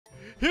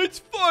It's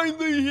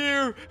finally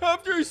here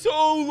after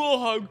so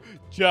long.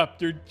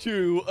 Chapter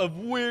 2 of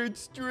Weird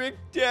Strict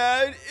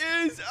Dad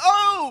is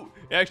out.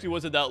 It actually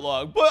wasn't that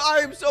long, but I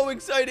am so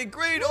excited.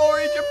 Green,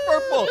 orange, and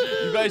purple.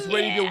 You guys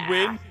ready to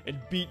win and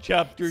beat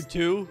Chapter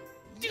 2?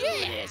 Do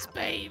this,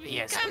 baby.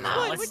 Yes, come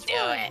on, let's do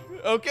it.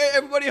 Okay,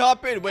 everybody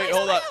hop in. Wait,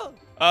 hold on.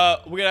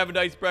 We're gonna have a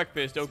nice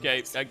breakfast.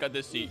 Okay, I got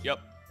this seat. Yep.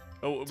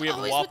 Oh, we have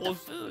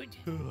waffles. With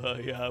the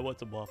food. Yeah, I want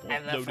some waffles. I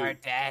love our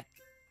dad.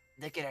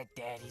 Look at our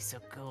dad, he's so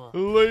cool.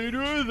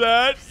 Later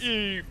that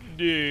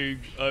evening,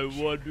 I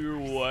wonder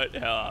what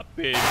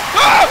happened.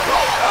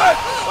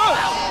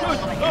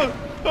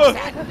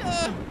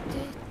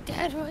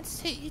 Dad wants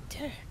to eat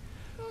dinner.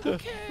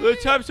 Okay.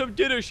 Let's have some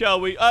dinner, shall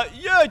we?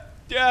 Yeah,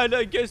 Dad,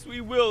 I guess we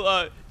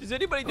will. Does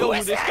anybody know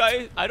who this guy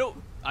is?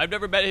 I've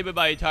never met him in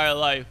my entire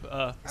life.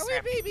 Are we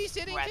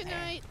babysitting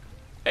tonight?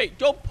 Hey,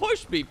 don't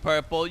push me,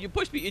 Purple. You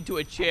pushed me into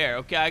a chair,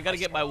 okay? I gotta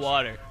get my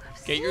water.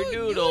 Get your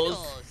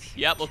noodles.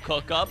 Yep, we'll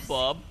cook up,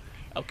 Bob.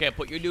 Okay,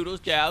 put your noodles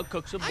down.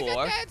 Cook some more. I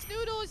got Dad's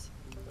noodles.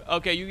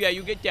 Okay, you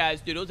get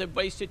Dad's noodles.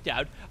 Everybody sit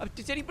down.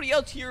 Does anybody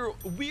else hear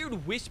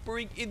weird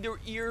whispering in their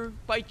ear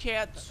by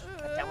chance?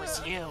 That was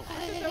you.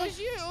 That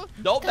was you.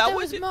 No, that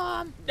wasn't.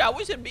 Mom. That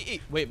wasn't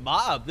me. Wait,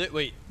 Mom.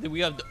 Wait,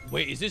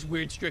 is this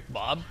Weird Strict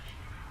Mom?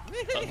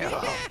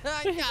 No.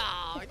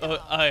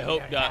 I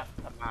hope not.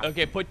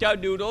 Okay, put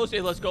down noodles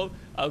and let's go.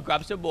 I'll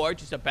grab some more,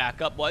 just to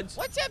back up once.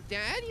 What's up,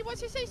 Dad? He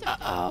wants to say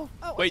something. Uh-oh.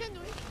 Oh, wait. what's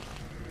that noise?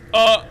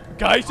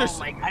 Guys, there's. Oh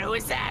my God, who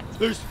is that?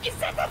 There's. Is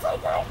that the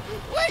Rainbow?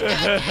 Wait,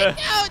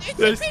 no, it's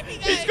a creepy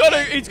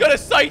guy. He's got a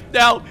scythe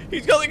now.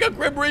 He's got like a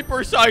Grim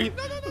Reaper scythe.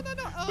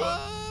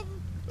 No.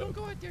 Don't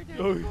go out there, Dad.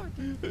 Don't go out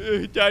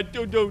there.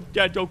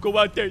 Dad, don't go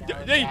out there. No,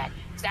 Hey, Dad.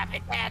 Stop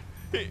it, Dad.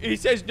 he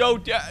says no,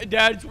 Dad.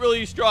 It's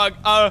really strong.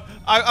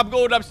 I'm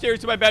going upstairs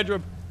to my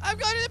bedroom. I'm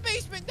going to the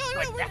basement. No,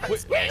 we're not.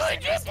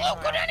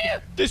 Go down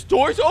here. This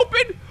door's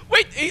open?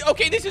 Wait,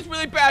 okay, this is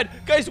really bad.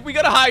 Guys, we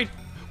gotta hide.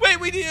 Wait,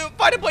 we need to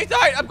find a place to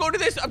hide. I'm going to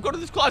this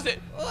closet.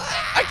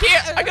 I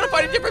can't. I gotta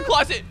find a different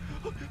closet.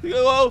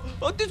 Oh,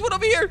 this one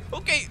over here.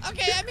 Okay.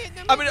 Okay,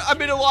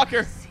 I'm in a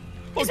locker.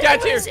 Oh,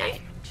 Dad's here.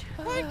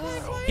 Quiet.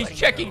 He's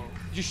checking.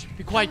 Just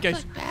be quiet,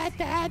 guys. Bad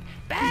Dad.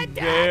 Bad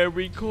Dad.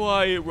 Very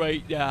quiet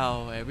right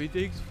now.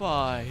 Everything's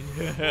fine.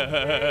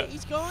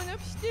 He's going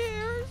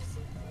upstairs.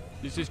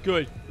 This is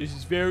good. This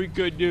is very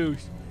good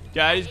news.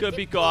 Dad is gonna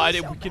be gone,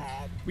 and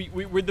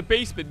we're in the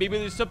basement. Maybe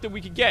there's something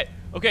we can get.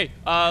 Okay.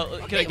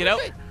 Can I get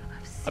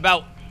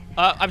out?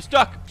 I'm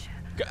stuck.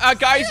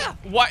 Guys,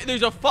 why?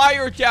 There's a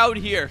fire down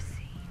here.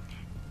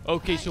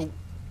 Okay, so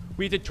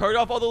we have to turn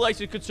off all the lights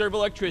to conserve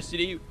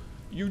electricity.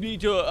 You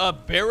need to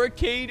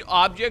barricade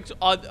objects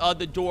on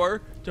the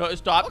door to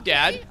stop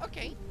Dad.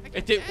 Okay.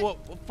 And then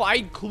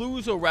find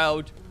clues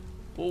around.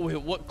 Oh,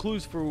 wait, what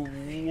clues for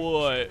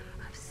what?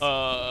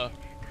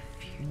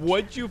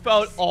 Once you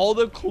found all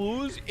the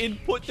clues,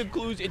 input the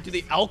clues into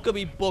the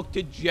alchemy book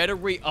to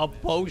generate a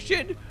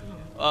potion.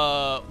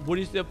 What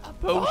is the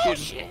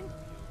potion?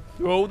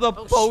 Throw the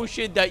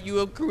potion that you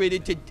have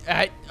created to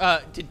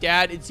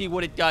Dad and see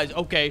what it does.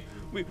 Okay,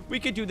 we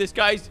can do this,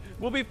 guys.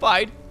 We'll be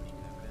fine.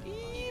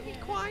 Be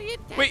quiet.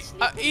 Wait,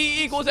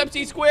 E equals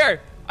MC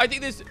squared. I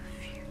think this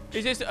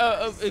is this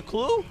a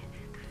clue?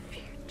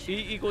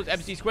 E equals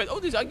MC squared. Oh,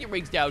 there's onion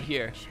rings down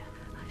here.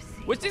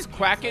 What's this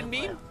Kraken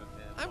mean?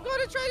 I'm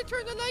going to try to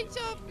turn the lights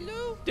off,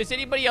 Blue. Does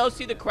anybody else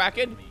see the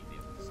Kraken?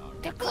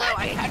 The Blue,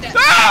 I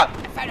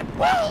found a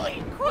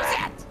holy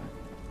crap.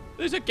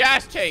 There's a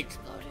gas tank.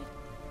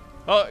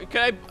 Oh,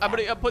 I'm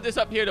gonna put this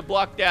up here to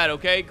block Dad,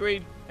 okay,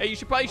 Green? Hey, you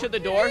should probably shut the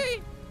door.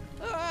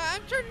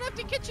 I'm turning off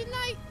the kitchen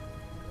light.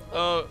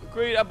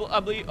 Green,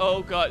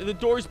 oh God, the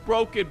door's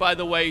broken, by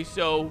the way,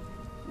 so.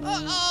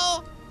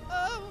 Uh-oh.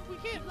 We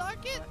can't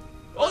lock it.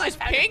 Oh, there's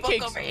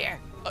pancakes. Over here.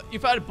 You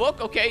found a book?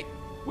 Okay.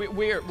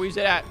 Where's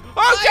it at?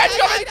 Oh, Dad's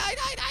coming!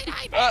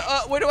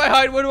 Hide. Where do I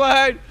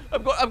hide?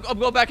 I'm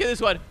going back in this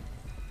one.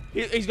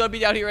 He's gonna be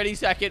down here any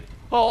second.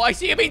 Oh, I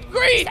see him. He's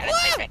Green.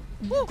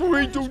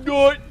 Green, do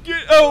not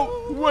get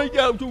out right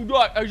now. Do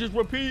not. I just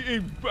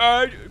repeating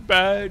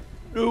bad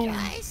news.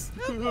 Guys,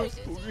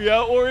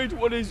 Yeah, Orange.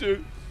 What is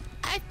it?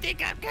 I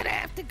think I'm gonna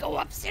have to go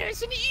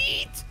upstairs and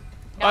eat.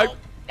 No.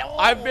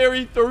 I'm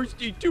very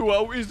thirsty too.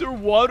 Oh, is there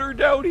water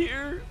down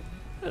here?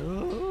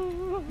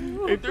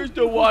 If there's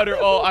no water,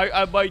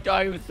 I might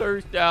die of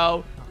thirst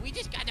now. We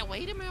just gotta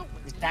wait him out.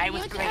 Die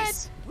with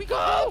grace. We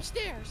go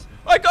upstairs.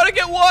 I gotta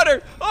get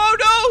water. Oh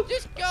no!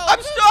 Just go.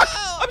 I'm stuck.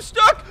 I'm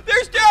stuck.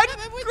 There's Dad.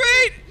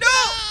 Green, no!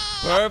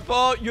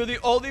 Purple, you're the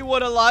only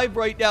one alive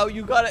right now.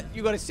 You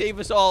gotta save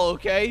us all,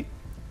 okay?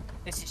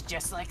 This is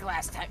just like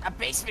last time. A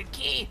basement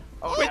key.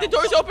 Oh, wait, the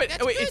door's open.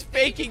 Wait, it's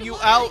faking you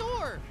out.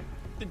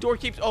 The door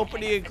keeps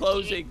opening and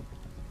closing.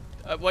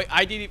 Wait,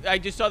 I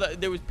just saw that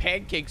there was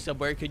pancakes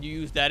somewhere. Could you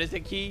use that as a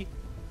key?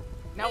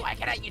 No, I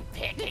cannot use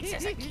pancakes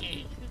as a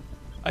key.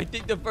 I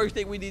think the first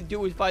thing we need to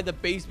do is find the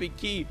basement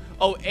key.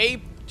 Oh,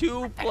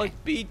 A2 plus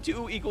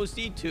B2 equals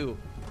C2.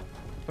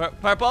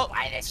 Purple?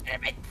 Why this in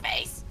my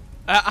face?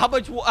 How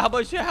much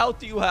health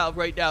do you have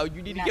right now?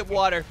 You need to get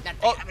water. I'm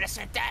gonna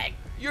start dying.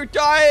 You're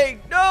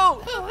dying.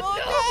 No.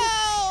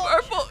 Oh,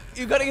 Purple,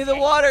 you gotta get the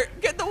water.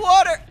 Get the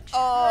water. no.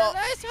 Oh.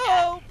 Let's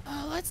hope.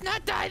 Oh, let's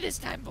not die this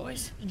time,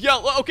 boys.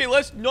 Yeah, okay,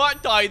 let's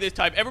not die this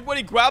time.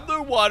 Everybody grab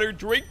their water,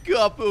 drink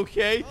up,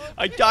 okay?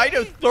 I died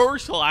of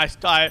thirst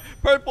last time.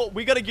 Purple,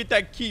 we gotta get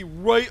that key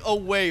right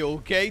away,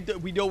 okay?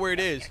 We know where it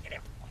is.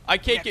 I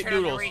can't get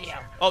noodles.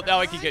 Oh, now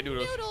I can get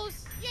noodles.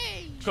 Noodles.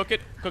 Yay. Cook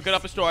it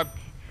up a storm.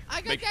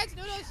 I got Dad's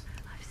noodles.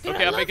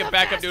 Okay, I'm making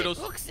backup noodles.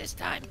 Cooks this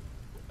time.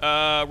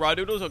 Raw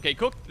noodles, okay,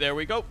 cooked. There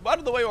we go. Out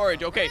of the way,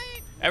 Orange. Okay,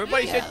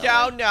 everybody Yeah. sit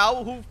down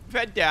now. Who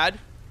fed Dad?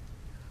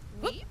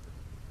 Me?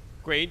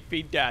 Green,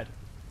 feed Dad.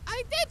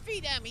 I did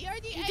feed him. He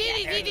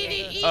already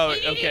ate. Oh,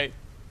 okay.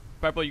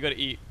 Purple, you gotta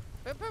eat.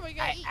 Purple, you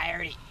gotta eat. I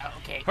already. Oh,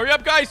 okay. Hurry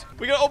up, guys.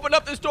 We gotta open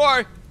up this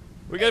door.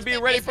 We gotta be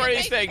ready for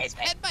anything.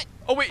 Headbutt.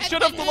 Oh, wait,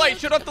 shut off the lights.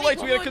 Shut off the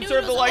lights. We gotta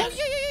conserve the Oh, lights.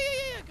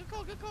 yeah. Good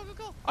call, good call, good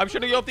call. I'm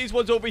shutting off these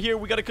ones over here.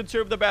 We gotta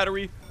conserve the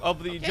battery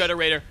of the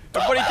generator.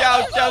 Everybody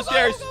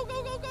downstairs.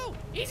 Go.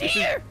 He's This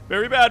is here.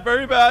 very bad,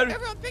 very bad.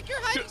 Everyone, pick your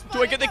hiding spot.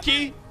 Do I get the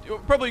key?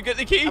 Purple, you get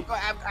the key? I'm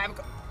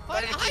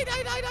Hide.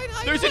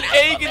 There's an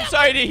egg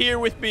inside of here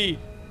with me.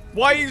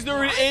 Why is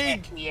there an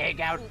egg? the egg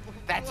out.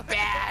 That's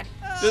bad.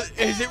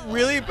 Is it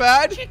really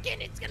bad?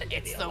 Chicken, it's gonna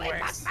get the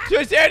worst.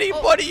 Does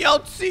anybody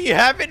else see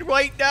heaven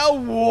right now?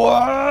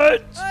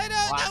 What? I don't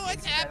know What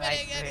what's did I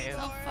happening do?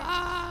 anymore.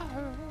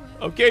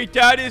 Okay,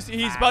 Dad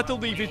he's about to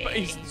leave.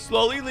 He's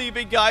slowly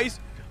leaving, guys.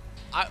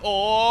 I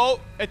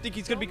think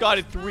he's gonna be gone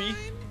in 3,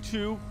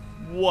 2,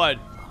 1.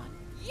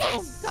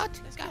 Yes. Got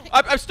it.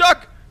 I'm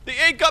stuck. The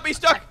egg got me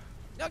stuck.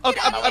 No, Okay,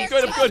 get out of I'm there.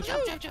 good, I'm good.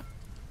 Jump.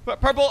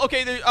 Purple.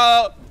 Okay,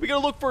 we gotta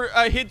look for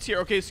hints here.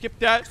 Okay, skip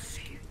that.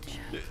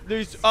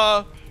 There's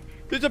a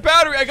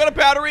battery. I got a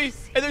battery,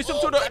 and there's some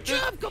sort of. Good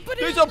job. Go put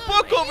it There's on a the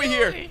book over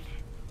radio. here.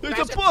 There's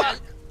a book.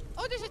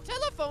 Oh, there's a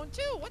telephone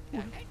too. What the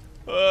heck?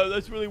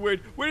 That's really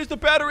weird. Where does the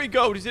battery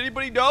go? Does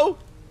anybody know?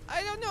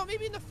 I don't know.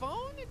 Maybe in the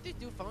phone?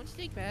 Do phones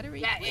take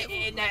batteries? Yeah,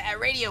 in a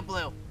radio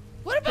blue.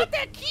 What about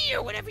that key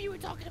or whatever you were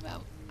talking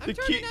about? I'm The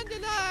turning key- on the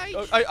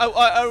light.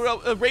 I don't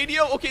know. A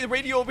radio? Okay, the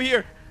radio over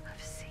here.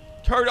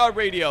 Turn on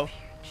radio.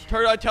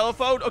 Turn on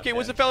telephone. Okay,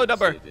 what's the phone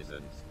number?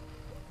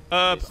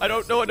 I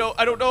don't know. No,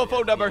 I don't know a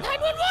phone number.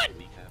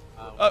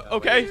 911.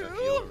 Okay.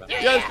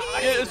 Yeah,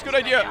 that's a good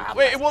idea.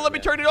 Wait, it won't let me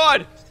turn it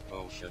on.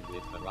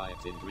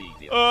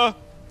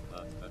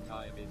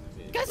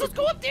 Guys, let's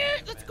go up there.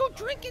 Let's go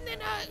drink and then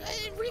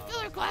and refill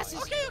our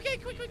glasses. Okay.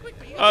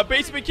 Quick.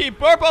 Basement key.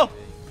 Purple.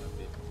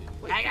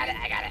 I got it.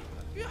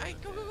 Yeah,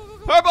 go.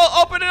 Purple,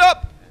 open it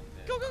up.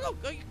 Go.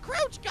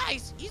 Crouch,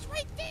 guys. He's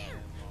right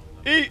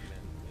there. Eat.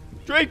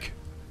 Drink.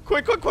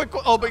 Quick.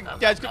 Oh, my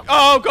Dad's good.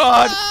 Oh,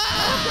 God.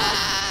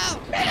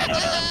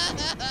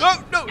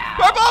 No.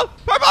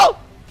 Purple.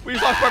 We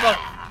just lost Purple.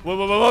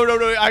 Whoa,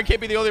 no. I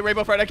can't be the only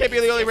rainbow friend. I can't be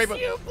the only rainbow.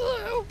 You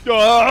blue.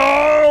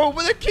 Oh,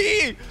 with a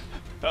key.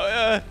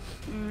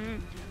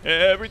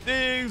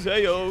 Everything's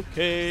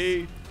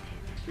a-okay.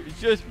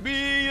 It's just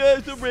me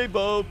as the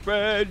rainbow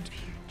friend.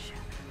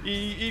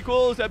 E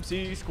equals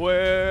MC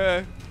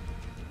square.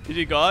 Is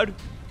he gone?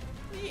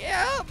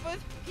 Yeah, but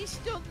he's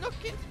still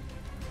looking.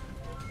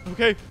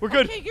 Okay, we're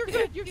good. Okay, you're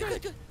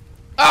good.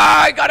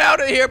 Ah, I got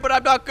out of here, but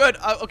I'm not good.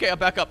 Okay, I'm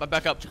back up.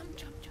 Jump.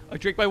 I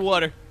drink my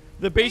water.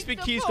 The basement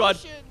the key's gone.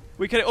 potion.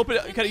 Wait, can I open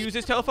it? Can I use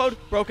this telephone?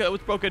 Broken. That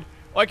was broken.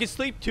 Oh, I can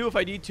sleep too if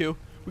I need to.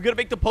 We gotta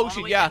make the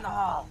potion.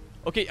 Yeah.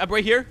 Okay, I'm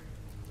right here.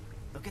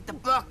 Look at the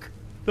book.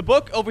 The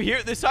book over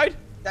here, this side.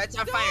 That's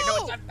on fire. No,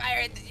 it's on fire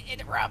in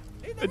the room.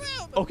 In the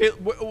room. Okay,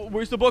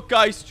 where's the book,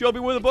 guys? Show me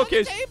where the book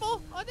is.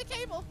 On the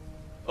table.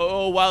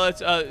 Oh wow,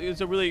 it's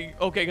a really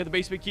okay. I got the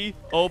basement key.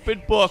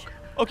 Open book.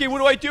 Okay, what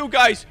do I do,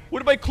 guys?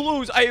 What are my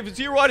clues? I have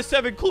 0 out of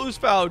 7 clues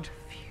found.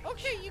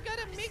 Okay, you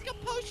gotta make a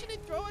potion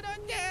and throw it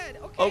on Dad.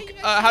 Okay,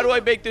 how do I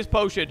make this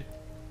potion?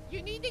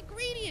 You need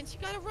ingredients. You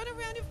gotta run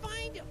around and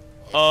find them.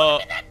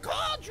 In that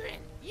cauldron.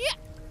 Yeah.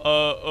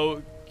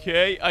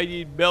 Okay. I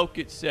need milk.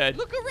 It said.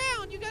 Look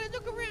around. You gotta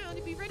look around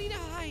and be ready to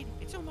hide.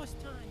 It's almost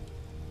time.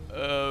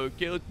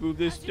 Okay, let's move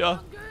this How's your stuff.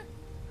 hunger?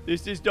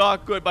 This is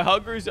not good. My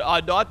hungers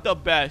are not the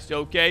best.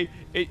 Okay.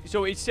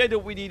 So it said that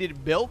we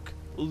needed milk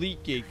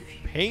leaking,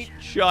 paint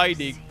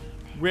shining,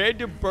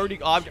 random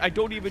burning object. I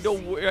don't even know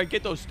where I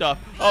get those stuff.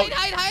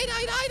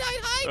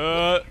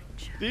 Hide.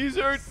 These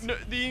are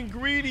the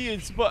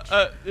ingredients, but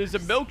there's a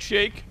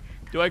milkshake.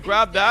 Do I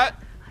grab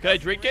that? Can I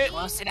drink it?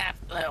 Close enough,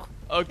 Blue.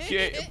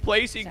 Okay,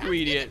 place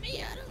ingredient.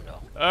 I don't know.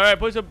 All right,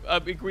 put some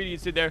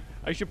ingredients in there.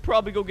 I should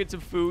probably go get some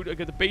food. I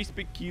got the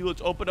basement key.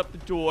 Let's open up the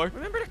door.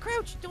 Remember to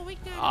crouch. Don't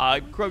wake Dad.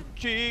 I'm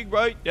crouching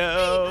right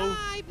now.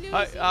 Hi,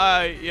 Bluesy.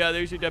 Hi. Yeah,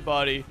 there's your dead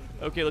body.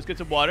 Okay, let's get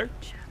some water.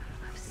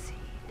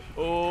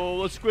 Oh,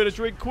 let's get a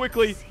drink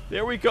quickly.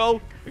 There we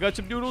go. I got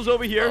some noodles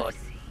over here.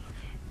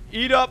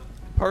 Eat up.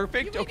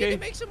 Perfect. You Okay. need to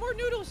make some more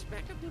noodles.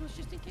 Backup noodles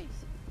just in case.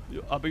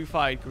 I'll be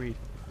fine, Greed.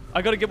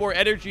 I gotta get more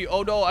energy.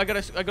 Oh no, I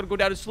gotta go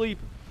down to sleep.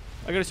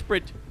 I gotta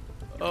sprint.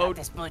 Oh,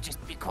 This Blue,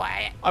 just be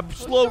quiet. I'm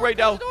slow right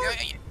now. Close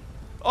the door.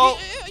 Oh,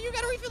 You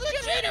gotta refill the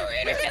generator.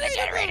 Refill the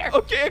generator.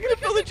 okay, I gotta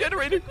fill the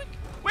generator.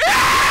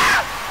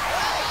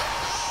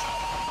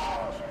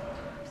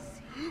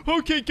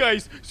 Okay,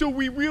 guys, so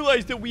we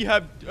realized that we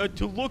have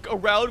to look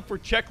around for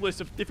checklists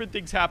of different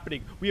things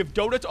happening. We have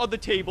donuts on the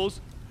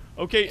tables.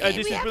 Okay,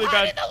 this is really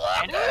bad.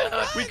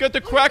 We got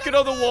the Kraken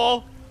on the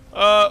wall.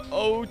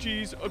 Oh,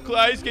 jeez.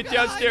 Guys, get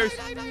downstairs.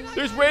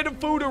 There's random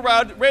food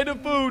around. Random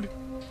food.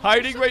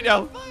 Hiding right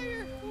now.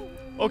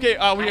 Okay,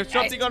 we have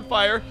something on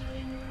fire.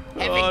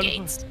 Heaven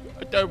gates.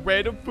 The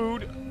random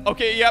food.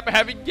 Okay, yep,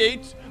 having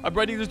gates. I'm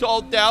writing this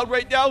all down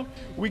right now.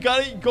 We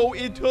gotta go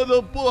into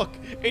the book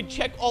and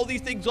check all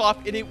these things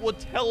off, and it will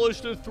tell us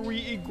the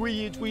 3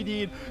 ingredients we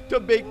need to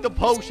make the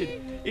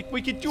potion. If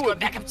we can do it,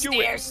 we can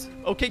do it.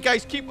 Okay,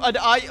 guys, keep an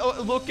eye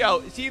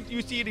lookout. See if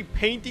you see any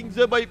paintings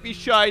that might be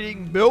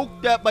shining, milk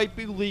that might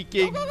be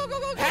leaking.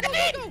 Go.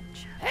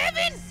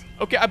 Heaven.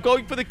 Okay, I'm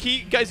going for the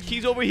key. Guys,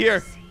 key's over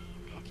here.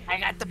 I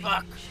got the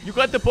book. You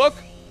got the book?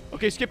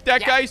 Okay, skip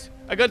that, guys.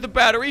 I got the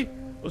battery.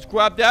 Let's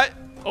grab that.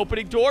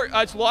 Opening door.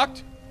 It's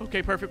locked.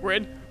 Okay, perfect. We're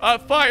in.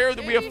 Fire.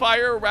 We have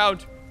fire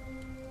around.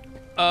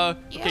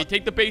 Okay,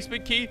 take the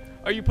basement key.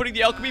 Are you putting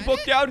the alchemy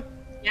book down?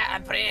 Yeah,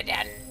 I'm putting it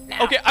down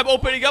now. Okay, I'm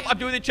opening up. I'm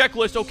doing the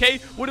checklist, okay?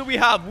 What do we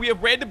have? We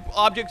have random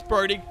objects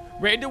burning,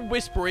 random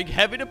whispering,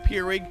 heaven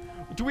appearing.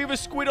 Do we have a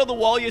squid on the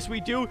wall? Yes, we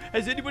do.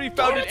 Has anybody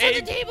found an egg?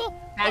 On the table.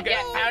 Okay.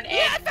 Found egg.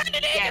 Yeah, I found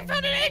an egg. I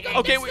found an egg.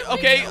 Okay,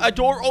 okay. A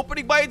door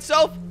opening by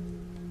itself?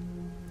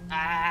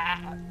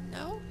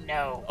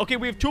 No. Okay,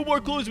 we have 2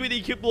 more clues we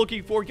need to keep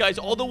looking for, guys.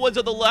 All the ones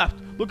on the left.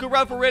 Look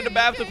around for random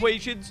math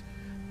equations.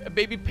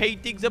 Maybe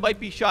paintings that might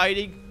be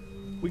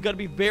shining. We gotta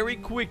be very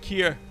quick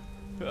here.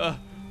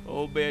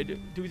 Oh, man.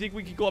 Do you think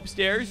we can go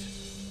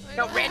upstairs?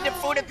 No, random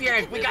food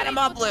appearing. We got them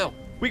all, Blue.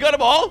 We got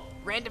them all?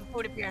 Random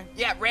food appearing.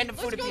 Yeah, random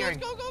food appearing.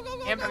 Let's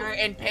go. Hamburger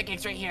and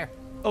pancakes right here.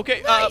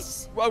 Okay,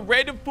 Nice.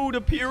 random food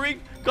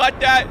appearing. Got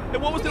that.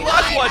 And what was the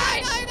last one?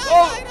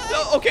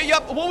 Nine. Okay,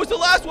 yep. What was the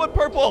last one,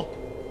 Purple?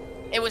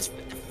 It was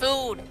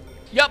food.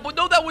 Yeah, but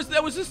no, that was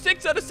a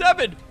 6 out of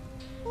 7.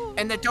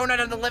 And the donut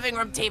on the living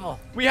room table.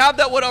 We have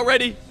that one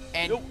already.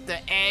 And the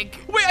egg.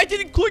 Wait, I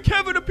didn't click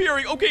heaven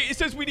appearing. Okay, it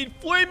says we need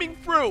flaming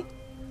fruit,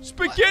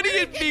 spaghetti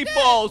and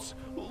meatballs,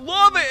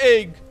 lava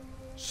egg,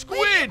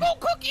 squid. Go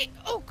cook it.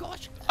 Oh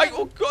gosh.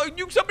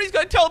 Somebody's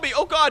gonna tell me.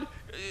 Oh God.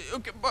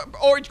 Okay,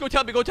 Orange, go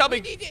tell me.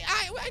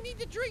 I need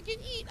to drink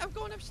and eat. I'm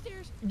going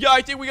upstairs. Yeah,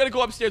 I think we gotta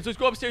go upstairs. Let's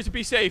go upstairs and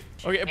be safe.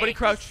 Okay, everybody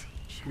crouch.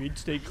 Squid,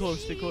 stay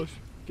close.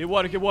 Get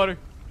water.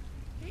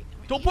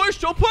 Don't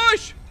push.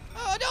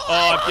 Oh no.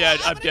 Oh, I'm dead.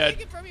 I'm dead.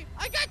 Take it from you.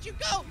 I got you.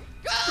 Go.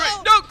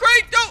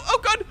 Great. No. Oh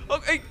God.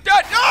 Okay,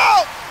 Dad.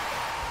 No.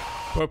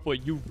 Purple,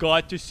 you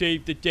got to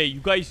save the day.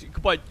 You guys,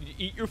 come on,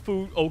 eat your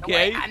food,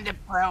 okay? Wait, I'm the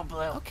pro, Blue.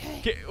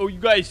 Okay. Oh, you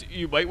guys,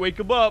 you might wake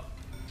him up.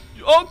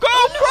 Oh,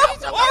 go,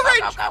 Purple!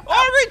 Orange! Go.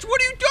 Orange,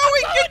 what are you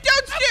doing? Get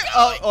downstairs!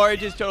 Oh,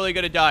 Orange is totally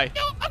gonna die.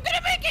 No, I'm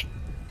gonna make it.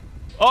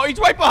 Oh, he's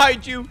right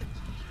behind you.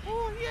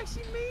 Oh, he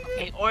actually made it.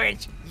 Hey,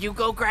 Orange, you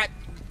go grab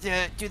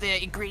do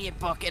the ingredient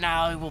book, and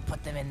I will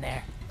put them in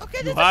there. Okay,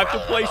 You have to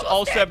place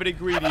all 7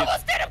 ingredients. I'm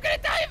almost dead. I'm gonna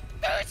die of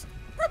thirst.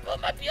 Purple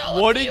might be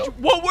all over you.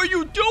 What were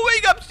you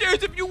doing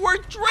upstairs if you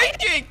weren't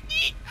drinking?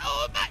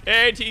 Oh my.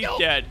 And he's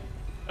dead.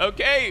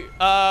 Okay,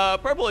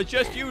 Purple, it's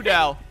just you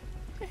now.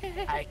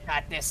 I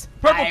got this.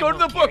 Purple, go to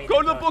the book.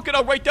 Go to the book, and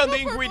I'll write down the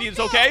ingredients,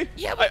 okay?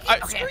 Yeah, but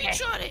Okay.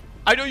 screenshot it.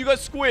 I know you got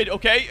squid,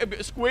 okay?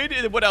 Squid,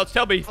 and what else?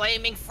 Tell me.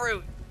 Flaming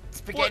fruit,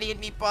 spaghetti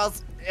and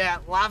meatballs,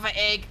 lava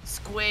egg,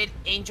 squid,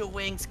 angel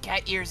wings,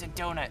 cat ears, and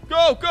donut.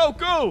 Go.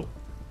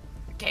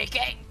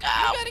 Okay, go.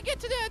 You gotta get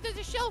to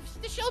the shelves.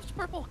 The shelves,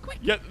 Purple. Quick.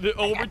 Yeah,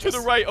 over got to the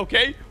this. right,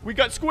 okay? We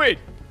got squid.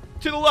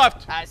 To the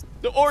left.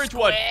 The orange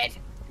one.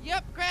 Squid.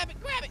 Yep. Grab it.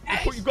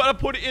 You gotta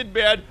put it in,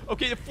 man.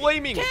 Okay, the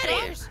flaming. Cat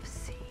ears.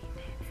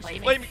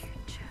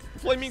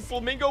 Flaming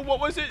flamingo, what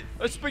was it?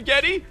 A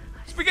spaghetti?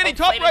 Spaghetti, Oh,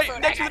 top flaming right,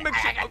 fruit, next I to the got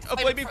milkshake. the A flaming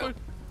flaming fruit.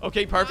 fruit.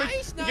 Okay, perfect.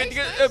 Nice, You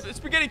get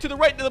spaghetti to the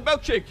right to the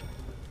milkshake.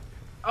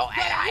 Oh,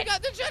 and You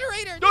got the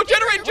generator. No,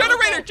 generator.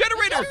 Purple!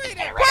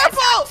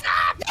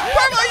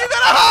 Purple, you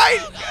gotta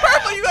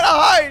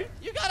hide!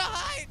 You gotta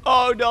hide.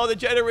 Oh no, the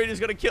generator's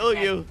gonna kill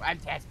you. I'm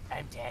dead.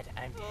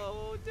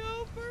 Oh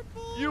no,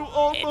 Purple. You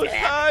almost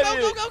had Go.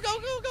 it. You can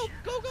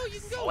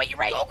go. Wait, you're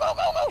right. Go.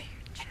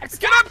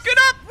 Get up!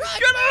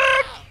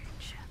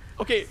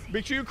 Okay,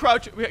 make sure you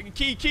crouch.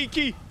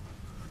 Key.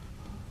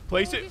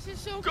 Place it. This is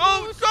so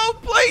Go, close.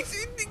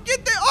 place it.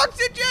 Get the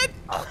oxygen.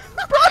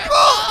 Purple!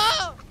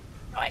 Oh.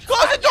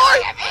 Close the door.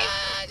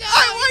 No,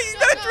 Why you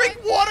gotta drink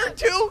water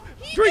too?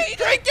 Drink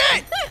it.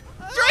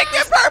 Drink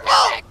it,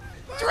 Purple.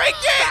 Drink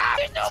it.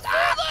 There's no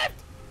food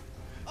left.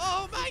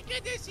 Oh my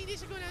goodness, he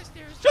needs to go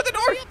downstairs. Shut the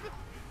door. Hurry up.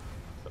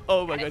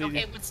 Oh my god.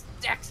 Okay, what's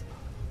next?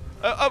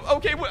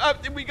 Okay,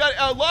 we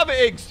got lava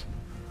eggs.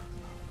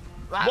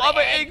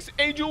 Lava eggs,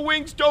 angel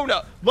wings,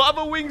 donut.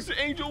 Lava wings,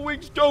 angel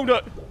wings,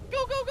 donut.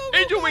 Go.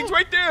 Angel wings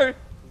right there.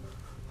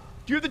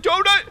 Do you have the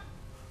donut?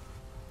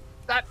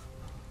 Okay.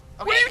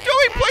 What are you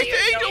doing? Place the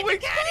angel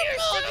wings.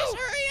 Purple, just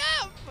hurry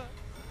up.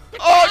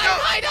 Oh no.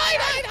 Hide.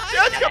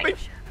 That's coming.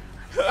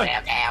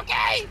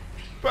 Okay.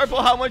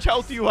 Purple, how much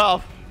health do you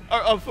have?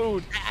 Of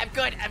food? I'm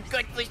good.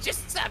 Please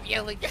just stop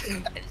yelling.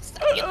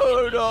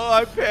 Oh no,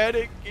 I'm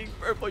panicking.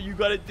 Purple, you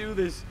gotta do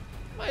this.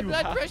 My You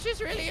blood have-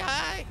 pressure's really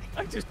high.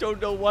 I just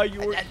don't know why you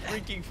weren't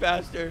freaking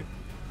faster.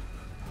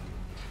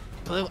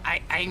 Blue,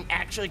 I'm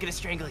actually gonna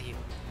strangle you.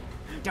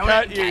 Cat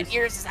Donut and cat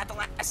ears, is that the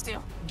last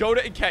two?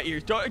 Donut and cat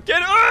ears. Donut,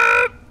 get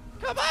up!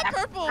 Come on,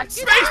 Purple. Get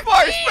Space up,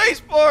 bar, please. space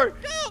bar. Go,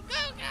 go,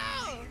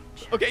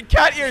 go. Okay,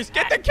 cat ears.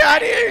 Get the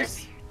cat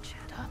ears.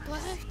 Top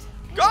left.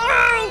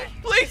 Go!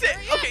 Please.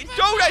 Okay,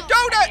 donut,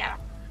 donut. Yeah.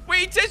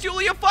 Wait, it says you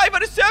only have 5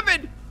 out of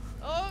 7.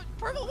 Oh,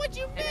 Purple, what'd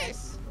you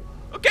miss?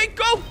 Okay,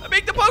 go.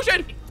 Make the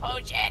potion.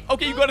 Potion.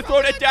 Okay, you gotta throw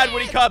it at Dad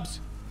when he comes.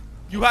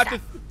 You have to.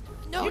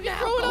 No, you now,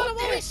 throw it go on him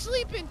while there. he's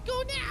sleeping.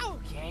 Go now.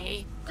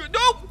 Okay.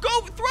 No,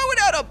 go. Throw it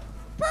at him.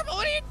 Purple,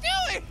 what are you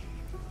doing?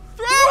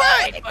 Throw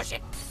Wait, it. push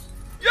it.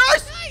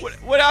 Yes.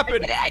 Nice. What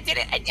happened? I did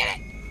it.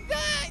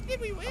 Ah, did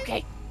we win?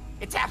 Okay,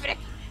 it's happening.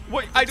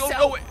 What? I don't So-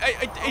 know.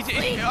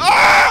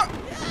 Ah!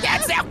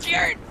 That's now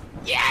cured.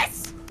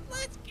 Yes.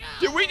 Let's go.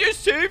 Did we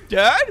just save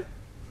Dad?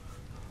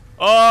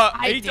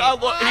 He's did.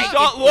 not, I he's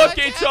not did.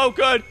 looking so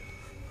good.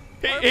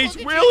 Purple, He's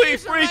did you really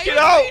use the right freaking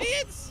out.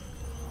 ingredients?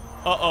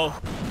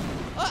 Uh-oh.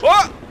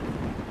 Oh!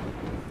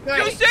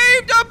 You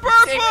saved the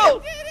purple!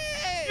 Did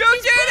it.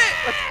 You did it!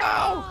 Let's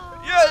go.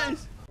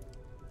 Yes!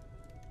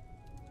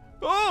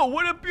 Oh,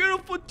 what a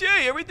beautiful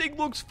day. Everything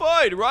looks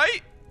fine,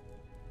 right?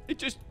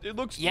 It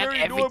looks Yep, very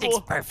everything's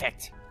normal.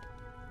 perfect.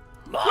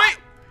 Mom, Wait,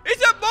 is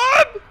that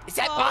Mom? is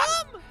that Mom?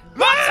 Mom?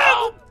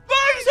 Mom!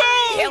 Mom's Yeah,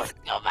 home! let's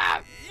go,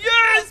 Mom.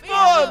 Yes,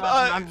 Mom!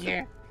 I'm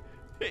here.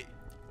 Hey,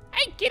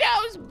 Hey,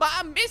 kiddos,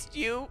 Mom missed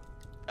you.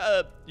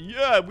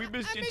 yeah, we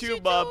missed I you miss too,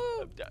 you Mom.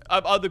 too.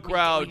 I'm on the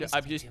ground. missed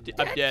I'm you just, too,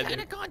 I'm Mom.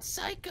 dead. gone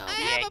psycho. I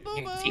Yeah, have a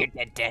boo-boo.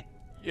 you're dead.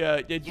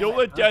 Yeah, don't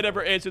let Dad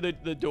ever answer the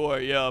door.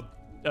 Yeah.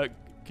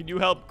 Can you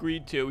help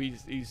Green too?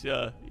 He's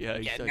Yeah,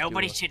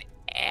 nobody should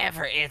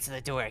ever answer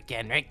the door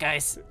again, right,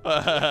 guys?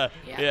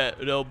 Yeah,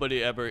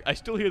 nobody ever. I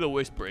still hear the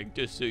whispering,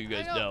 just so you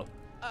guys I know. know.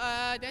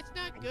 That's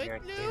not good, You're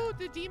Blue.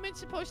 The demon's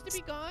supposed to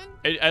be gone.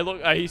 And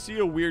I see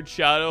a weird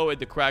shadow and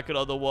the Kraken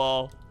on the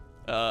wall.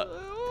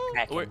 Blue?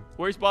 Kraken.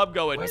 Where's Mom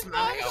going? Where's Why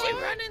Mom is she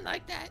going? running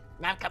like that?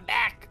 Mom, come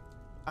back.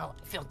 Oh,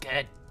 I feel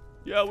good.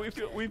 Yeah, we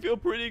feel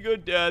pretty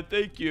good, Dad.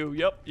 Thank you.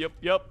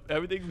 Yep.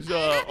 Everything's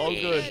all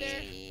good.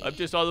 Better. I'm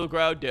just on the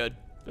ground, Dad.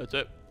 That's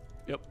it.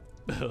 Yep.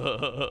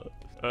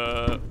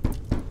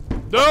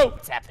 No!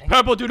 What's happening?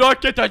 Purple, do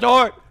not get the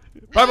door!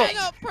 Purple,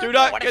 No, do Purple,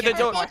 not what get is the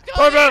door! it? Purple,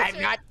 Purple! don't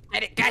I'm not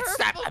gonna get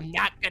stop. Purple. I'm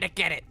not gonna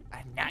get it.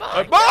 I'm not.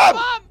 Mom! Mom!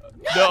 Mom!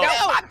 No. No!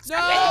 Mom,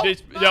 stop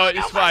it. No, it's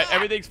no, fine. Mom.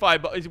 Everything's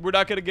fine. But we're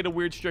not gonna get a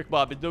weird strict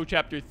Bob. It's no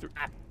chapter 3.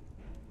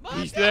 Mom,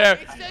 He's no, there.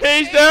 it's the He's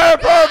same there,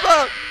 thing.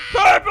 Purple!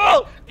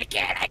 Purple! I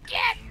can't.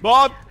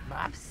 Mom!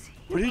 Mom,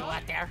 What are you? go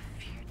out there.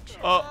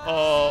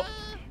 Uh-oh.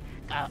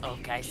 Uh-oh,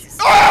 guys. This is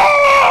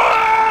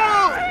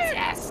Oh!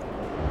 yes.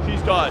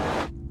 He's gone.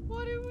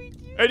 What do we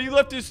do? And he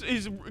left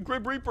his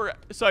Grim Reaper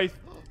scythe.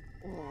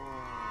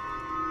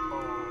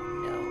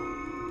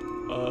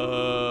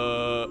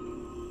 Oh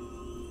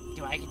no.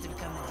 Do I get to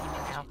become the demon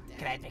now?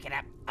 Can I pick it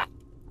up?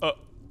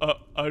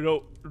 I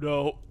don't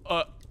know.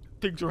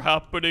 Things are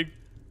happening.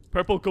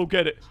 Purple, go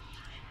get it.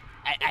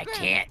 I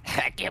can't.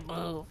 I can't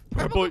move.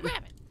 Purple,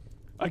 grab it.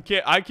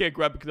 I can't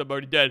grab it because I'm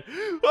already dead.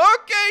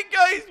 Okay,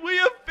 guys, we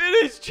have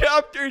finished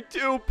chapter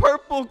 2.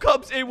 Purple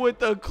comes in with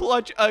the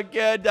clutch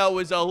again. That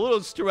was a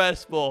little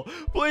stressful.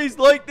 Please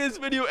like this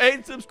video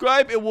and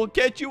subscribe, and we'll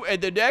catch you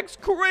in the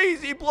next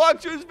crazy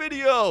Blocksters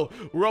video.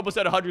 We're almost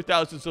at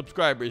 100,000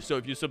 subscribers, so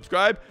if you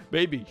subscribe,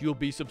 maybe you'll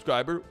be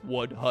subscriber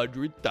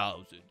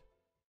 100,000.